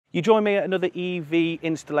You join me at another EV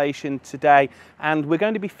installation today, and we're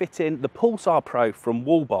going to be fitting the Pulsar Pro from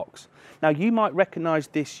Wallbox. Now, you might recognise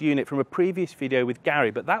this unit from a previous video with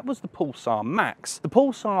Gary, but that was the Pulsar Max. The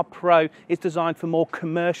Pulsar Pro is designed for more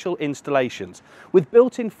commercial installations. With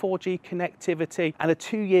built-in 4G connectivity and a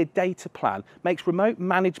 2-year data plan, makes remote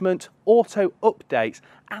management, auto updates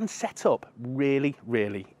and setup really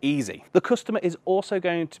easy. The customer is also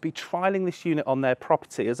going to be trialling this unit on their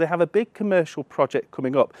property as they have a big commercial project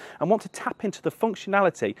coming up and want to tap into the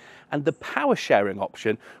functionality and the power sharing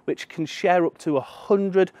option, which can share up to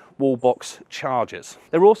 100 Wallbox chargers.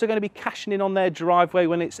 They're also going to be cashing in on their driveway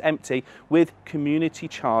when it's empty with community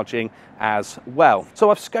charging as well. So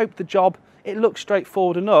I've scoped the job. It looks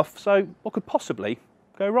straightforward enough, so what could possibly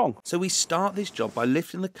go wrong? So we start this job by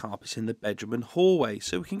lifting the carpets in the bedroom and hallway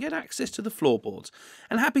so we can get access to the floorboards.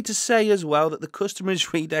 And happy to say as well that the customer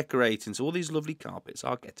is redecorating, so all these lovely carpets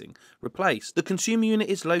are getting replaced. The consumer unit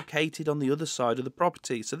is located on the other side of the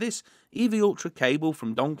property, so this EV Ultra cable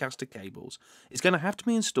from Doncaster Cables is going to have to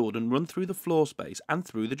be installed and run through the floor space and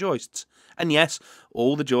through the joists. And yes,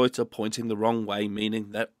 all the joists are pointing the wrong way,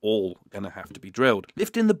 meaning they're all going to have to be drilled.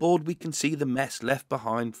 Lifting the board, we can see the mess left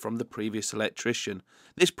behind from the previous electrician.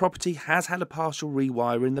 This property has had a partial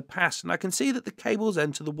rewire in the past, and I can see that the cables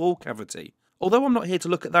enter the wall cavity. Although I'm not here to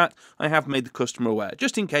look at that, I have made the customer aware,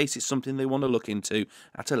 just in case it's something they want to look into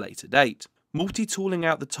at a later date. Multi-tooling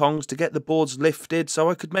out the tongs to get the boards lifted so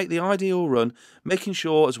I could make the ideal run, making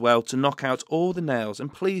sure as well to knock out all the nails,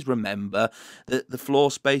 and please remember that the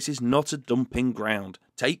floor space is not a dumping ground.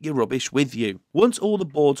 Take your rubbish with you. Once all the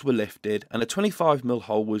boards were lifted and a 25mm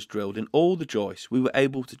hole was drilled in all the joists, we were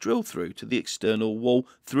able to drill through to the external wall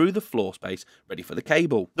through the floor space, ready for the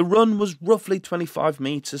cable. The run was roughly 25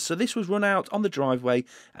 metres, so this was run out on the driveway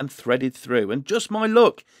and threaded through, and just my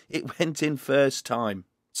luck, it went in first time.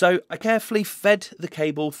 So I carefully fed the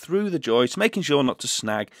cable through the joist, making sure not to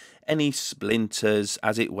snag any splinters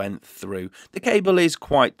as it went through. The cable is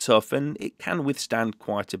quite tough and it can withstand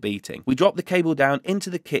quite a beating. We dropped the cable down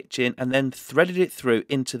into the kitchen and then threaded it through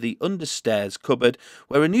into the understairs cupboard,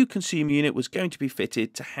 where a new consumer unit was going to be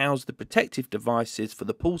fitted to house the protective devices for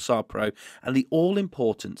the Pulsar Pro and the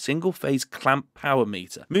all-important single-phase clamp power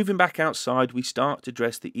meter. Moving back outside, we start to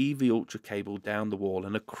dress the EV Ultra cable down the wall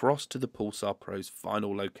and across to the Pulsar Pro's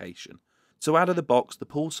final location. So out of the box, the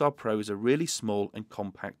Pulsar Pro is a really small and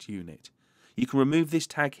compact unit. You can remove this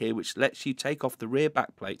tag here, which lets you take off the rear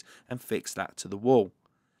backplate and fix that to the wall.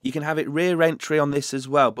 You can have it rear entry on this as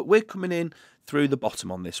well, but we're coming in through the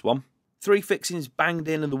bottom on this one. 3 fixings banged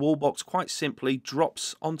in, and the wall box quite simply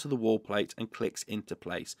drops onto the wall plate and clicks into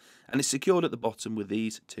place, and it's secured at the bottom with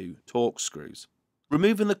these 2 Torx screws.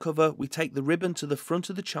 Removing the cover, we take the ribbon to the front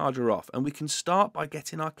of the charger off, and we can start by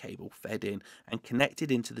getting our cable fed in and connected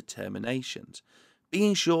into the terminations.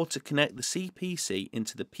 Being sure to connect the CPC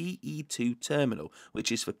into the PE2 terminal, which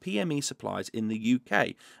is for PME supplies in the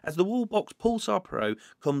UK, as the Wallbox Pulsar Pro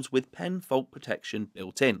comes with pen fault protection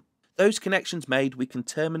built in. Those connections made, we can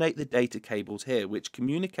terminate the data cables here, which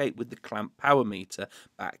communicate with the clamp power meter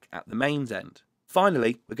back at the mains end.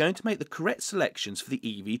 Finally, we're going to make the correct selections for the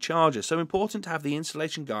EV charger, so important to have the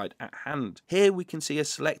installation guide at hand. Here we can see a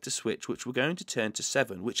selector switch which we're going to turn to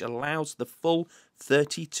 7, which allows the full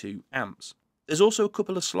 32 amps. There's also a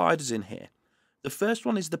couple of sliders in here. The first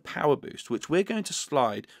one is the power boost, which we're going to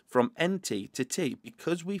slide from NT to T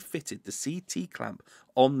because we fitted the CT clamp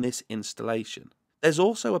on this installation. There's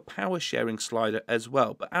also a power sharing slider as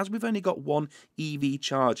well, but as we've only got one EV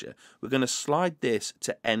charger, we're going to slide this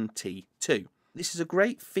to NT2. This is a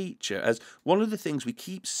great feature, as one of the things we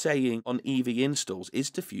keep saying on EV installs is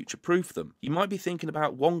to future-proof them. You might be thinking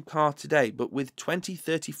about one car today, but with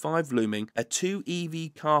 2035 looming, a 2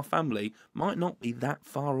 EV car family might not be that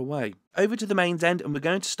far away. Over to the mains end, and we're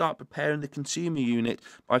going to start preparing the consumer unit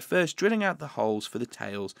by first drilling out the holes for the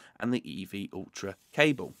tails and the EV Ultra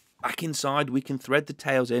cable. Back inside, we can thread the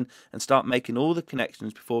tails in and start making all the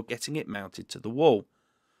connections before getting it mounted to the wall.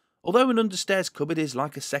 Although an understairs cupboard is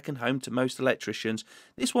like a second home to most electricians,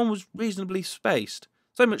 this one was reasonably spaced.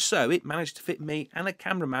 So much so, it managed to fit me and a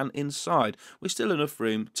cameraman inside, with still enough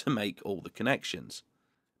room to make all the connections.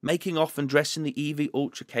 Making off and dressing the EV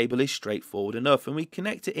Ultra cable is straightforward enough, and we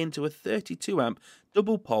connect it into a 32 amp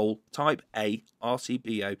double pole Type A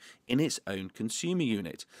RCBO in its own consumer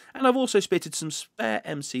unit. And I've also spitted some spare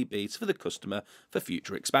MCBs for the customer for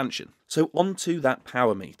future expansion. So onto that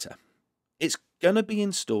power meter. It's going to be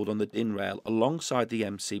installed on the DIN rail alongside the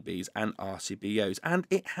MCBs and RCBOs, and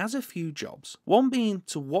it has a few jobs. One being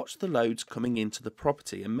to watch the loads coming into the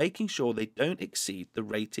property and making sure they don't exceed the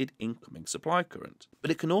rated incoming supply current. But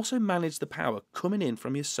it can also manage the power coming in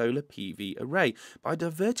from your solar PV array by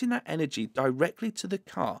diverting that energy directly to the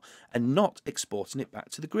car and not exporting it back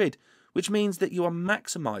to the grid, which means that you are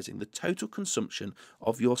maximising the total consumption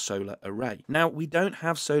of your solar array. Now, we don't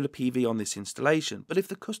have solar PV on this installation, but if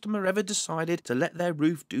the customer ever decided to let their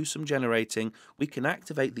roof do some generating, we can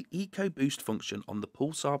activate the Eco Boost function on the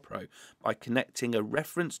Pulsar Pro by connecting a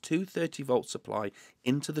reference 230 volt supply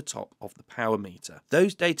into the top of the power meter.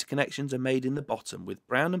 Those data connections are made in the bottom, with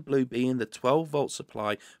brown and blue being the 12 volt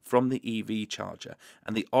supply from the EV charger,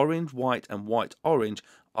 and the orange, white and white orange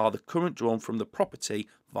are the current drawn from the property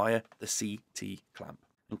via the CT clamp.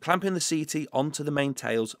 And clamping the CT onto the main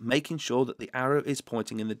tails, making sure that the arrow is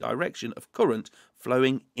pointing in the direction of current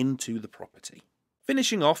flowing into the property.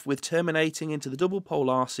 Finishing off with terminating into the double pole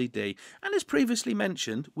RCD, and as previously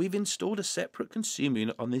mentioned, we've installed a separate consumer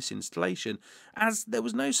unit on this installation, as there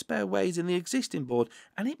was no spare ways in the existing board,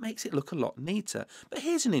 and it makes it look a lot neater. But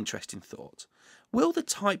here's an interesting thought. Will the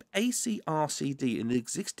type AC RCD in the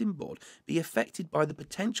existing board be affected by the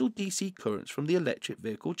potential DC currents from the electric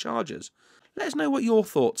vehicle chargers? Let us know what your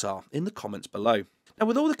thoughts are in the comments below. Now,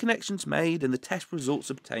 with all the connections made and the test results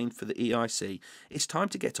obtained for the EIC, it's time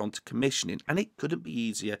to get on to commissioning, and it couldn't be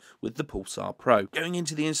easier with the Pulsar Pro. Going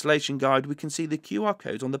into the installation guide, we can see the QR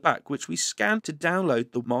code on the back, which we scan to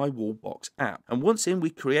download the My Wallbox app. And once in, we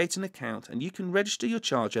create an account, and you can register your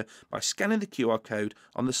charger by scanning the QR code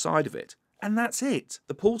on the side of it. And that's it.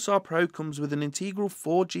 The Pulsar Pro comes with an integral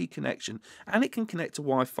 4G connection, and it can connect to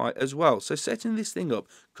Wi-Fi as well, so setting this thing up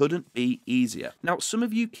couldn't be easier. Now, some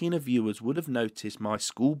of you keener viewers would have noticed my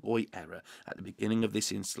schoolboy error at the beginning of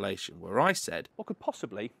this installation, where I said, what could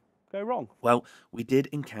possibly go wrong? Well, we did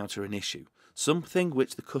encounter an issue, something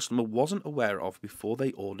which the customer wasn't aware of before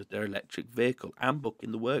they ordered their electric vehicle and booked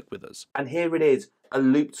in the work with us. And here it is, a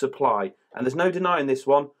looped supply, and there's no denying this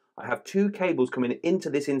one. I have two cables coming into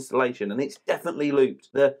this installation, and it's definitely looped.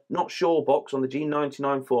 The not sure box on the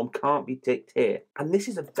G99 form can't be ticked here. And this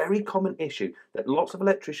is a very common issue that lots of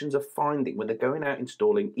electricians are finding when they're going out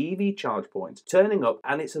installing EV charge points, turning up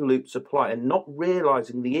and it's a looped supply and not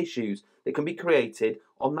realising the issues that can be created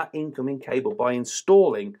on that incoming cable by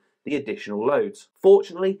installing the additional loads.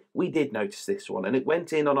 Fortunately, we did notice this one, and it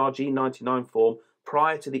went in on our G99 form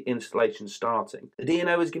prior to the installation starting. The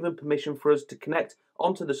DNO has given permission for us to connect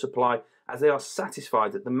onto the supply, as they are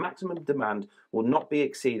satisfied that the maximum demand will not be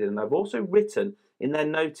exceeded, and they've also written in their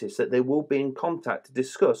notice that they will be in contact to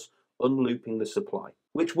discuss unlooping the supply,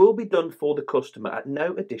 which will be done for the customer at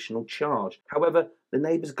no additional charge. However, the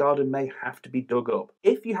neighbour's garden may have to be dug up.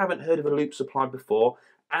 If you haven't heard of a loop supply before,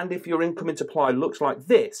 and if your incoming supply looks like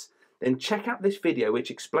this, then check out this video which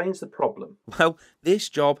explains the problem. Well, this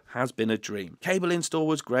job has been a dream. Cable install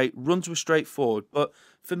was great, runs were straightforward, but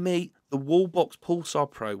for me, the Wallbox Pulsar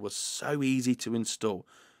Pro was so easy to install.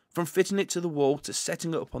 From fitting it to the wall to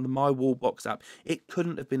setting it up on the My Wallbox app, it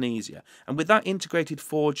couldn't have been easier. And with that integrated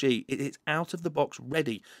 4G, it is out of the box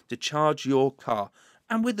ready to charge your car.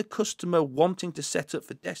 And with the customer wanting to set up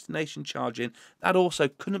for destination charging, that also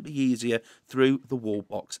couldn't be easier through the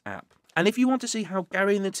Wallbox app. And if you want to see how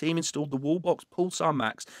Gary and the team installed the Wallbox Pulsar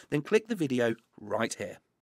Max, then click the video right here.